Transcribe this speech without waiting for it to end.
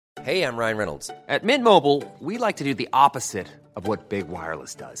Hey, I'm Ryan Reynolds. At Mint Mobile, we like to do the opposite of what Big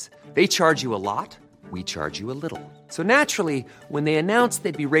Wireless does. They charge you a lot, we charge you a little. So naturally, when they announced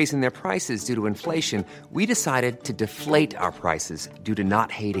they'd be raising their prices due to inflation, we decided to deflate our prices due to not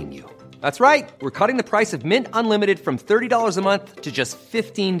hating you. That's right. We're cutting the price of Mint Unlimited from $30 a month to just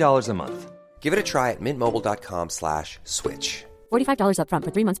 $15 a month. Give it a try at mintmobile.com/switch. $45 up front for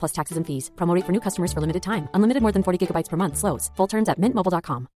 3 months plus taxes and fees. Promo rate for new customers for limited time. Unlimited more than 40 gigabytes per month. Slows full terms at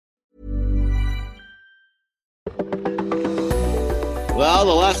mintmobile.com. Well,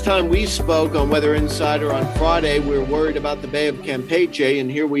 the last time we spoke on Weather Insider on Friday, we were worried about the Bay of Campeche, and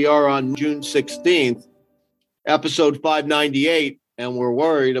here we are on June 16th, episode 598, and we're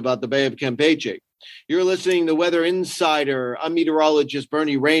worried about the Bay of Campeche. You're listening to Weather Insider. I'm meteorologist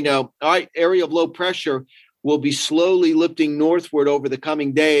Bernie Rayno. All right, area of low pressure will be slowly lifting northward over the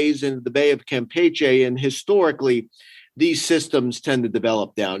coming days into the Bay of Campeche, and historically, these systems tend to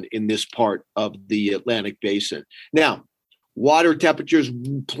develop down in this part of the Atlantic Basin. Now, water temperatures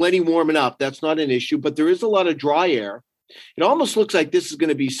plenty warming up. That's not an issue, but there is a lot of dry air. It almost looks like this is going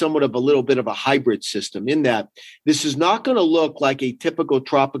to be somewhat of a little bit of a hybrid system in that this is not going to look like a typical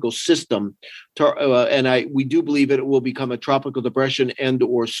tropical system. We do believe it will become a tropical depression and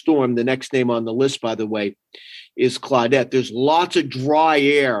or storm. The next name on the list, by the way, is Claudette. There's lots of dry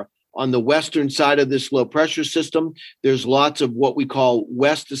air on the western side of this low pressure system. There's lots of what we call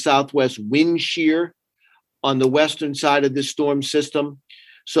west to southwest wind shear on the western side of this storm system.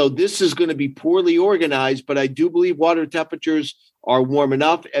 So this is going to be poorly organized, but I do believe water temperatures are warm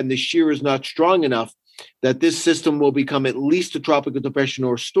enough and the shear is not strong enough that this system will become at least a tropical depression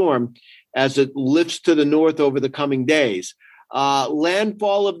or storm as it lifts to the north over the coming days.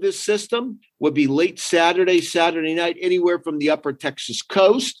 Landfall of this system would be late Saturday night, anywhere from the upper Texas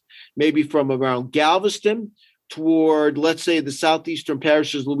coast, maybe from around Galveston toward, let's say, the southeastern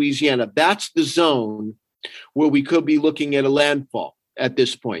parishes, Louisiana. That's the zone where we could be looking at a landfall at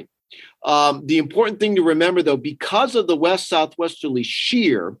this point. The important thing to remember, though, because of the west-southwesterly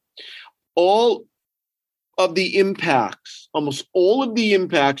shear, all of the impacts, almost all of the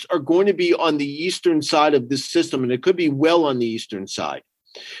impacts are going to be on the eastern side of this system, and it could be well on the eastern side.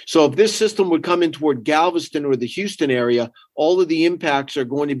 So if this system would come in toward Galveston or the Houston area, all of the impacts are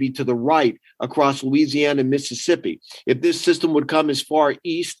going to be to the right across Louisiana and Mississippi. If this system would come as far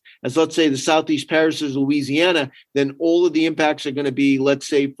east as, let's say, the southeast parishes of Louisiana, then all of the impacts are going to be, let's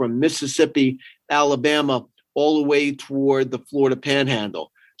say, from Mississippi, Alabama, all the way toward the Florida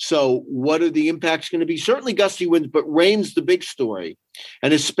Panhandle. So what are the impacts going to be? Certainly gusty winds, but rain's the big story.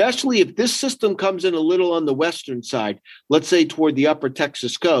 And especially if this system comes in a little on the western side, let's say toward the upper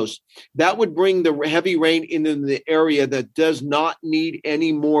Texas coast, that would bring the heavy rain into the area that does not need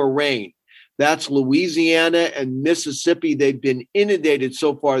any more rain. That's Louisiana and Mississippi. They've been inundated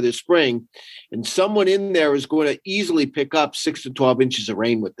so far this spring. And someone in there is going to easily pick up 6 to 12 inches of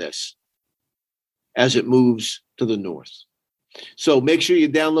rain with this as it moves to the north. So make sure you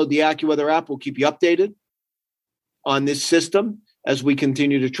download the AccuWeather app. We'll keep you updated on this system as we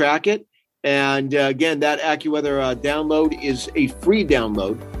continue to track it. And again, that AccuWeather download is a free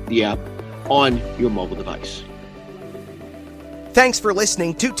download, the app, on your mobile device. Thanks for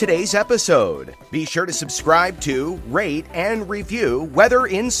listening to today's episode. Be sure to subscribe to, rate, and review Weather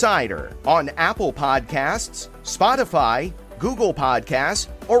Insider on Apple Podcasts, Spotify, Google Podcasts,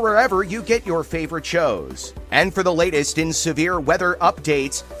 or wherever you get your favorite shows. And for the latest in severe weather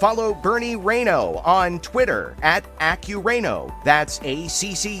updates, follow Bernie Rayno on Twitter at AccuRayno. That's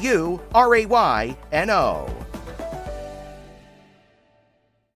AccuRayno.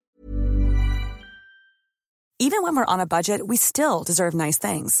 Even when we're on a budget, we still deserve nice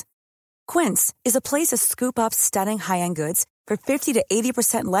things. Quince is a place to scoop up stunning high-end goods for 50 to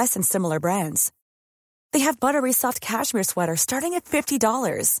 80% less than similar brands. They have buttery soft cashmere sweaters starting at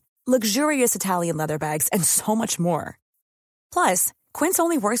 $50, luxurious Italian leather bags, and so much more. Plus, Quince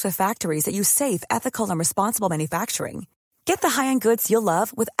only works with factories that use safe, ethical, and responsible manufacturing. Get the high-end goods you'll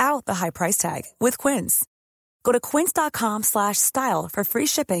love without the high price tag with Quince. Go to quince.com/style for free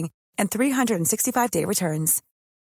shipping and 365-day returns.